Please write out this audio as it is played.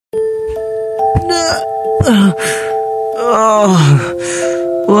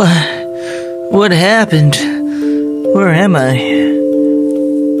What happened? Where am I?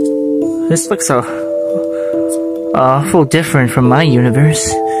 This looks so awful different from my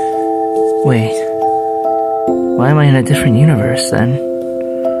universe. Wait. Why am I in a different universe then?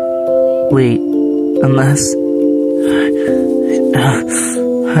 Wait, unless...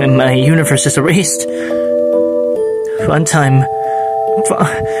 my universe is erased. Funtime...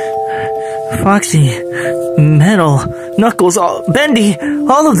 Foxy... Metal... Knuckles... Bendy...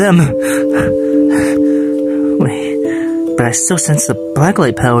 All of them! Wait... But I still sense the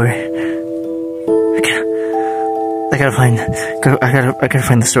blacklight power. I gotta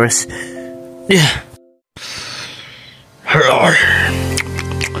find the source. Yeah.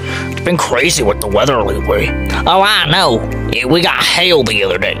 It's been crazy with the weather lately. Oh, I know. We got hail the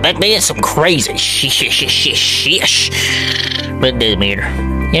other day. That is some crazy shish. But it doesn't matter.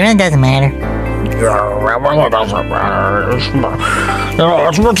 Yeah, it doesn't matter.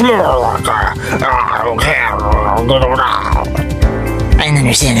 I didn't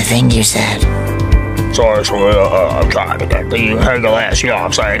understand a thing you said. Sorry, I'm trying to get the hang of last year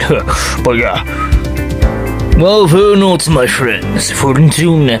outside. But yeah. Well, for not my friends, for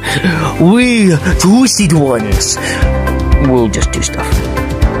tune, we twisted ones. We'll just do stuff.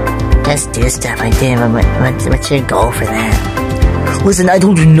 Just do stuff I did. What's your goal for that? Listen, I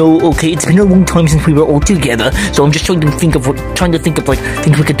don't know. Okay, it's been a long time since we were all together, so I'm just trying to think of like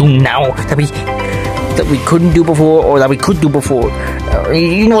things we could do now that we couldn't do before, or that we could do before.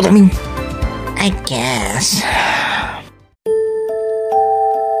 You know what I mean? I guess.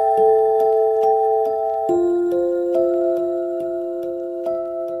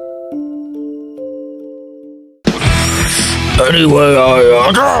 Anyway,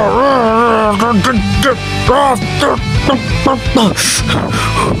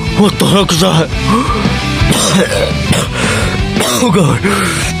 what the heck is that? Oh god.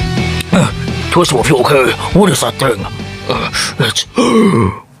 Twist Wolf, you okay? What is that thing? It's...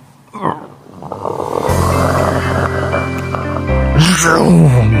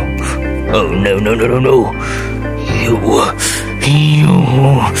 Oh no.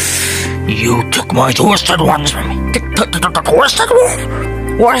 You took my twisted ones from me. Twisted Wolf?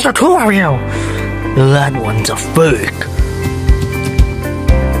 What is the two of you? That one's a fake.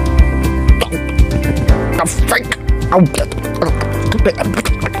 A fake?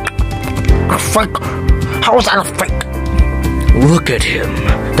 A fake? How is that a fake? Look at him.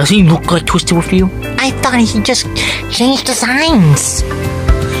 Does he look like Twisted Wolf to you? I thought he just changed the signs.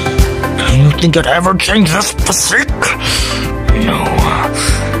 You think I'd ever change this physique? No.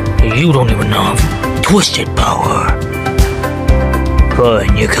 You don't even know Twisted power.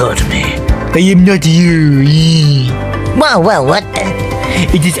 Fine, you caught me. I am not you. Whoa, what the?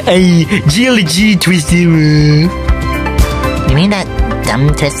 It is I, Geology Twisted Wolf. You mean that dumb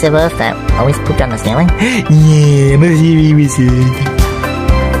Twisted Wolf that always pooped on the ceiling? Yeah, I'm a very wizard.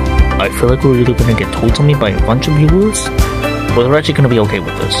 I feel like we're either gonna get told something by a bunch of viewers, or they're actually gonna be okay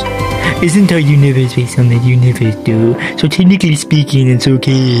with this. Isn't our universe based on the universe though? So technically speaking, it's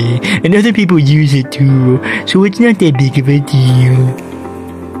okay. And other people use it too, so it's not that big of a deal.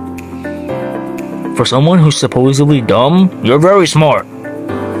 For someone who's supposedly dumb, you're very smart.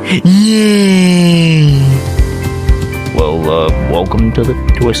 Yay! Well, welcome to the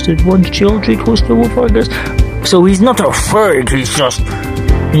Twisted Ones Geology Twisted Wolf, I guess. So he's not a fake, he's just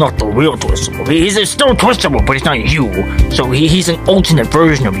not the real Twisted Wolf. He's still Twisted Wolf, but he's not you. So he's an alternate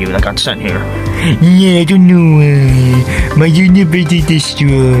version of you that got sent here. Yeah, I don't know why. My universe is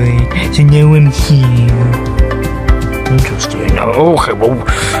destroyed, so now I'm here. Interesting. Okay, well,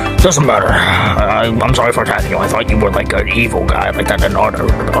 doesn't matter. I'm sorry for attacking you. I thought you were like an evil guy, like that Anard I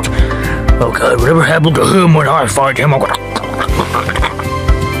heard about. Oh god, whatever happened to him when I fight him, I'm gonna...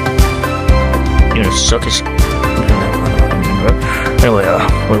 You're gonna suck his... Anyway,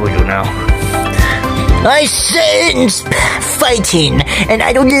 what do we do now? I sense fighting, and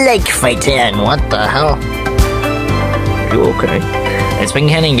I don't like fighting. What the hell? You okay? It's been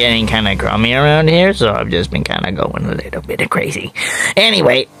getting kind of crummy around here, so I've just been kind of going a little bit crazy.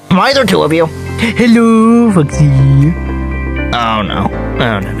 Anyway, why are there two of you? Hello, Foxy. Oh no.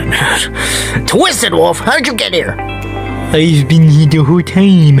 No. Twisted Wolf, how did you get here? I've been here the whole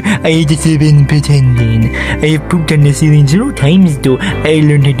time. I just been pretending. I have pooped on the ceiling 0 times though. I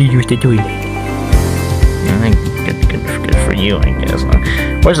learned how to use the toilet. I think good for you, I guess.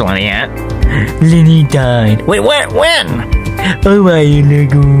 Where's Lenny at? Lenny died. Wait, when? A while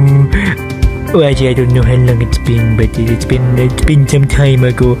ago. Oh, actually, I don't know how long it's been, but it's been some time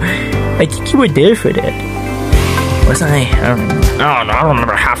ago. I think you were there for that. Was I? I don't know. I don't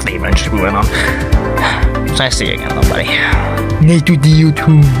remember half the adventures we went on. It's nice to see you again, though, buddy. Nice to see you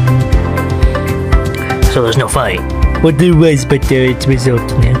too. So there's no fight? Well, there was, but it's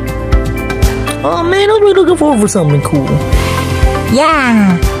resolved now. Oh man, I was really looking forward for something cool.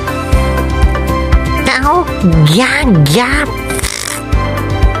 Yeah. No. Yeah.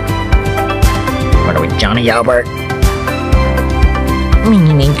 What are we, Johnny Albert? I mean,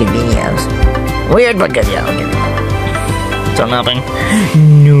 you make good videos. Weird but good, yeah, I'll give you that. So nothing?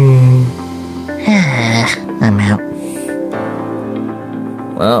 No. I'm out.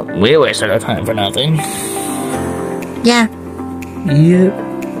 Well, we wasted our time for nothing. Yeah. Yep.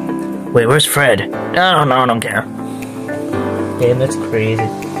 Wait, where's Fred? No, I don't care. Damn, that's crazy.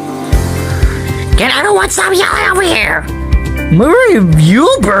 Get out of what's up yelling over here! Murray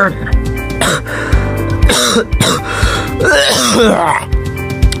Hubert!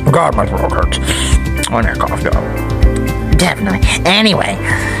 God, my throat hurts. I need a cough, though. Definitely. Anyway,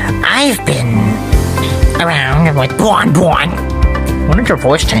 I've been around with Bon. Why did your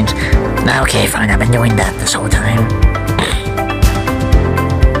voice change? Okay, fine. I've been doing that this whole time.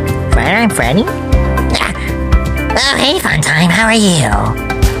 Fred, I'm Freddy. Oh, hey, fun time. How are you?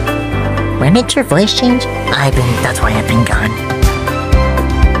 When did your voice change? That's why I've been gone.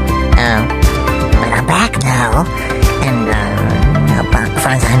 Oh. But I'm back now. And,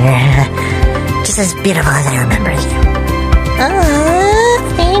 fun time, you're just as beautiful as I remember you. Oh,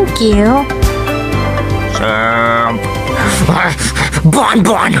 thank you. Bon!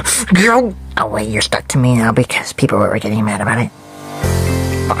 Go! Oh, wait, you're stuck to me now because people were getting mad about it.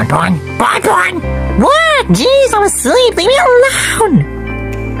 Bon! What? Jeez, I'm asleep. Leave me alone!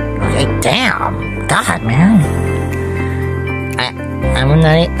 Okay, damn. God, man.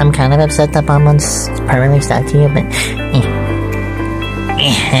 I'm kind of upset that Bonbon's permanently stuck to you, but...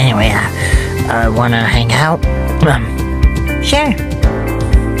 Anyway, wanna hang out? Sure.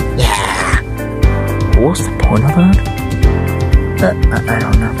 Yeah. What's the point of that? I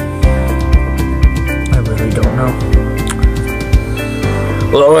don't know. I really don't know.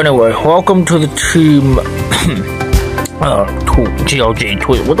 Well, anyway, welcome to the team. GLG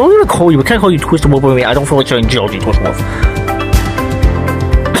Twist. What do we call you? We can't call you Twisted Wolf. I don't feel like saying GLG Twisted Wolf.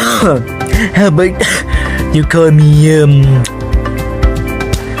 How about you call me,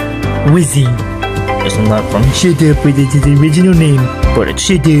 Wizzy? Isn't that funny? Shut up, but it's his original name. But it's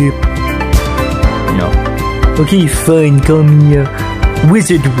Shut up. no. Okay, fine, call me,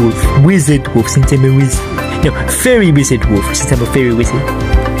 Wizard Wolf, since I'm a wizard. No, Fairy Wizard Wolf, since I'm a fairy wizard.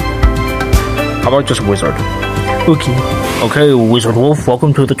 How about just Wizard? Okay. Okay, Wizard Wolf,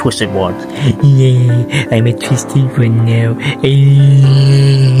 welcome to the Twisted Ones. Yeah, I'm a twisted one now.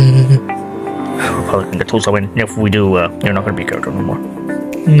 We're probably gonna get told so if we do, you're not gonna be a character no more.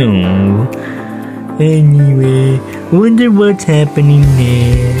 No. Anyway, wonder what's happening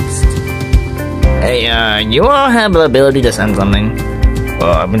next. Hey, you all have the ability to send something.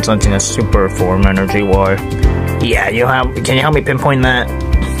 I've been sensing a super form energy war. Yeah, can you help me pinpoint that?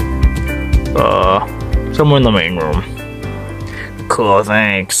 Somewhere in the main room. Cool,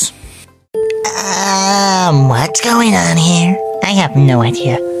 thanks. What's going on here? I have no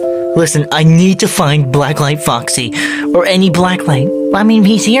idea. Listen, I need to find Blacklight Foxy, or any Blacklight. Well, I mean,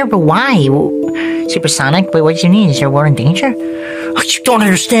 he's here, but why? Supersonic? Wait, what do you need? Is your world in danger? Oh, you don't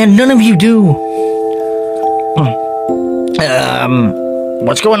understand. None of you do.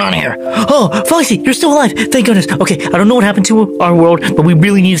 What's going on here? Oh, Foxy, you're still alive. Thank goodness. Okay, I don't know what happened to our world, but we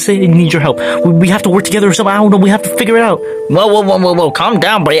really need your help. We have to work together or something. I don't know. We have to figure it out. Whoa, calm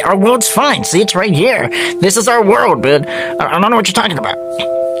down, buddy. Our world's fine. See, it's right here. This is our world, bud. I don't know what you're talking about.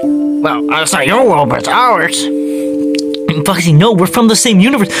 Well, it's not your world, but it's ours. Foxy, no, we're from the same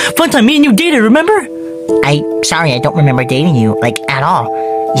universe. Funtime, me and you dated, remember? Sorry, I don't remember dating you, like, at all.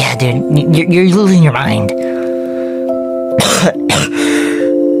 Yeah, dude, you're losing your mind.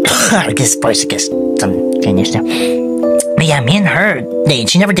 I guess some genius too. But yeah, me and her dated.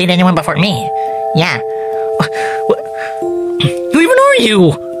 She never dated anyone before me. Yeah. Who even are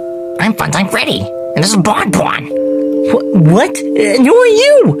you? I'm Funtime Freddy, and this is Bon. What? And who are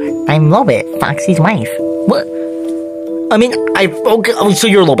you? I'm Lobit, Foxy's wife. What? I mean, okay, so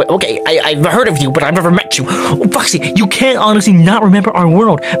you're a little bit. Okay, I've heard of you, but I've never met you. Oh, Foxy, you can't honestly not remember our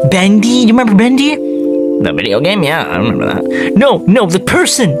world. Bendy, you remember Bendy? The video game? Yeah, I remember that. No, the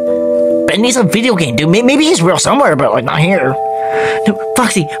person. Bendy's a video game, dude. Maybe he's real somewhere, but, like, not here. No,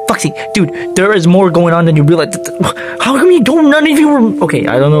 Foxy, dude, there is more going on than you realize. How come none of you were... Okay,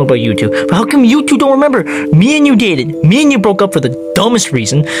 I don't know about you two, but how come you two don't remember? Me and you dated. Me and you broke up for the dumbest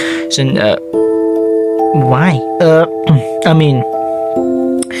reason. Why? I mean...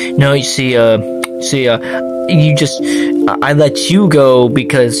 No, you see, See, I let you go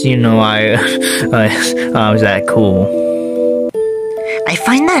because, you know, I was that cool. I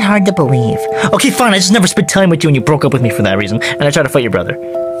find that hard to believe. Okay, fine, I just never spent time with you and you broke up with me for that reason, and I tried to fight your brother.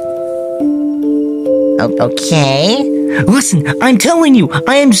 Okay. Listen, I'm telling you,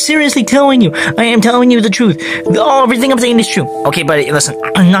 I am seriously telling you, I am telling you the truth. Everything I'm saying is true. Okay, buddy, listen,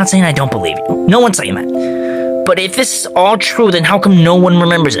 I'm not saying I don't believe you. No one's saying that. But if this is all true, then how come no one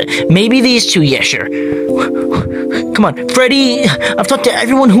remembers it? Maybe these two, yeah, sure. Come on, Freddy, I've talked to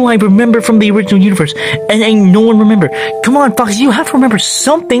everyone who I remember from the original universe, and ain't no one remember. Come on, Fox, you have to remember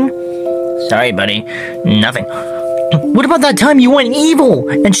something. Sorry, buddy. Nothing. What about that time you went evil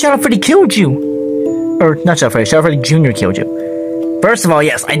and Shadow Freddy killed you? Or, not Shadow Freddy, Shadow Freddy Jr. killed you. First of all,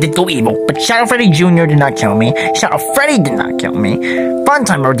 yes, I did go evil, but Shadow Freddy Jr. did not kill me. Shadow Freddy did not kill me.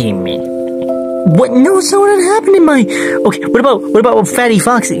 Funtime redeemed me. What? No, so what happened in my... Okay, what about Fatty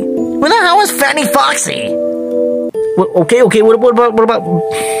Foxy? Where the hell was Fatty Foxy? Okay, what about...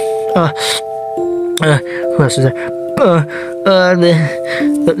 who else is there?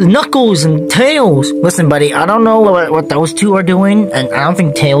 The Knuckles and Tails. Listen, buddy, I don't know what those two are doing, and I don't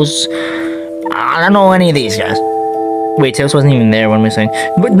think Tails... I don't know any of these guys. Wait, Tails wasn't even there, what am I saying?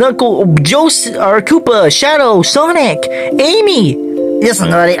 But Knuckles, or Koopa, Shadow, Sonic, Amy... Listen,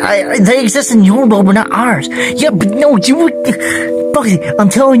 buddy, they exist in your world, but not ours. Yeah, but no, Foxy, I'm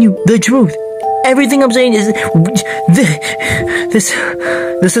telling you the truth. Everything I'm saying is...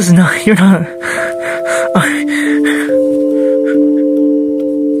 This is not... You're not...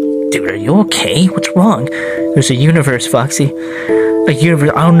 Dude, are you okay? What's wrong? There's a universe, Foxy. A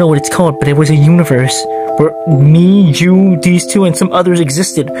universe, I don't know what it's called, but it was a universe where me, you, these two, and some others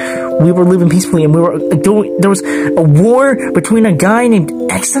existed. We were living peacefully, and there was a war between a guy named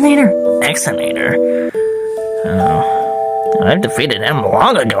Exonator. Exonator? Oh. I defeated him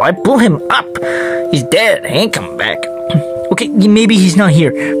long ago. I blew him up. He's dead. He ain't coming back. Okay, maybe he's not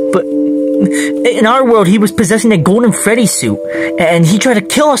here, but in our world, he was possessing a Golden Freddy suit, and he tried to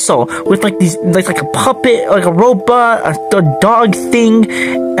kill us all with like a puppet, like a robot, a dog thing,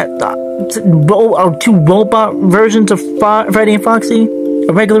 two robot versions of Freddy and Foxy,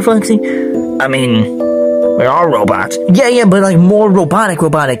 a regular Foxy. I mean, we're all robots. Yeah, but like more robotic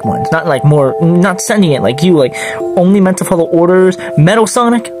ones, not sentient like you, like only meant to follow orders. Metal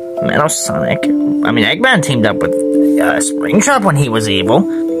Sonic. I mean, Eggman teamed up with Springtrap when he was evil.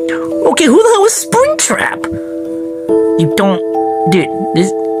 Okay, who the hell was Springtrap? You don't... Dude,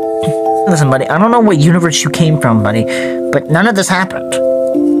 listen, buddy, I don't know what universe you came from, buddy, but none of this happened.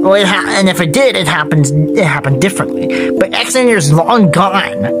 Well, and if it did, it happened differently. But Exonator's long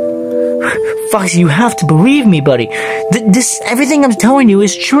gone. Foxy, you have to believe me, buddy. Everything I'm telling you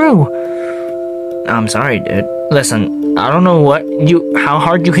is true. I'm sorry, dude. Listen, I don't know how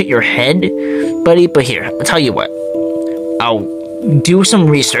hard you hit your head, buddy, but here, I'll tell you what. I'll do some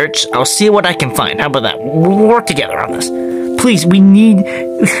research. I'll see what I can find. How about that? We'll work together on this. Please,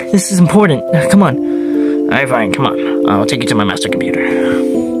 this is important. Come on. Alright, fine, come on. I'll take you to my master computer.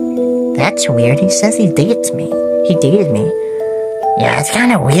 That's weird. He says he dates me. He dated me. Yeah, it's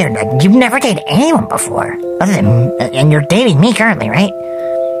kind of weird. Like, you've never dated anyone before. And you're dating me currently, right?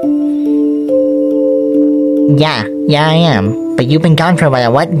 Yeah, I am. But you've been gone for a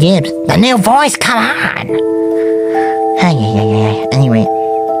while. What gives? The new voice, come on! Anyway,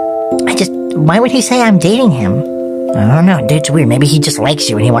 why would he say I'm dating him? I don't know, dude's weird. Maybe he just likes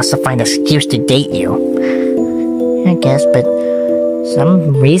you and he wants to find an excuse to date you. I guess, but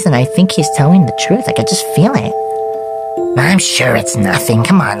some reason I think he's telling the truth. I could just feel it. I'm sure it's nothing.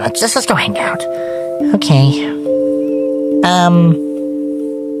 Come on, let's go hang out. Okay.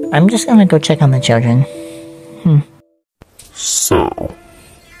 I'm just gonna go check on the children. So,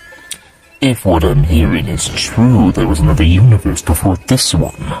 if what I'm hearing is true, there was another universe before this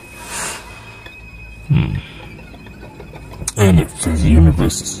one. And if this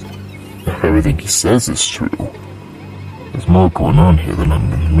universe, if everything he says is true, there's more going on here than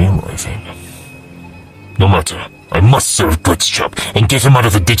I'm realizing. No matter, I must serve Blitztrap and get him out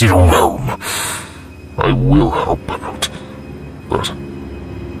of the digital realm. I will help out. But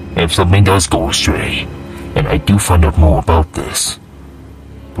if something does go astray, and I do find out more about this,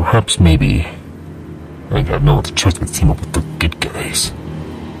 perhaps maybe I have no other choice but to team up with the good guys.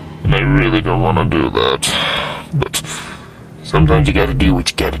 And I really don't want to do that. But sometimes you gotta do what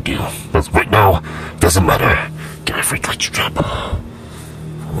you gotta do. But right now, doesn't matter. Get a free Blitztrap.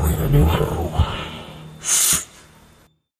 Only I knew how.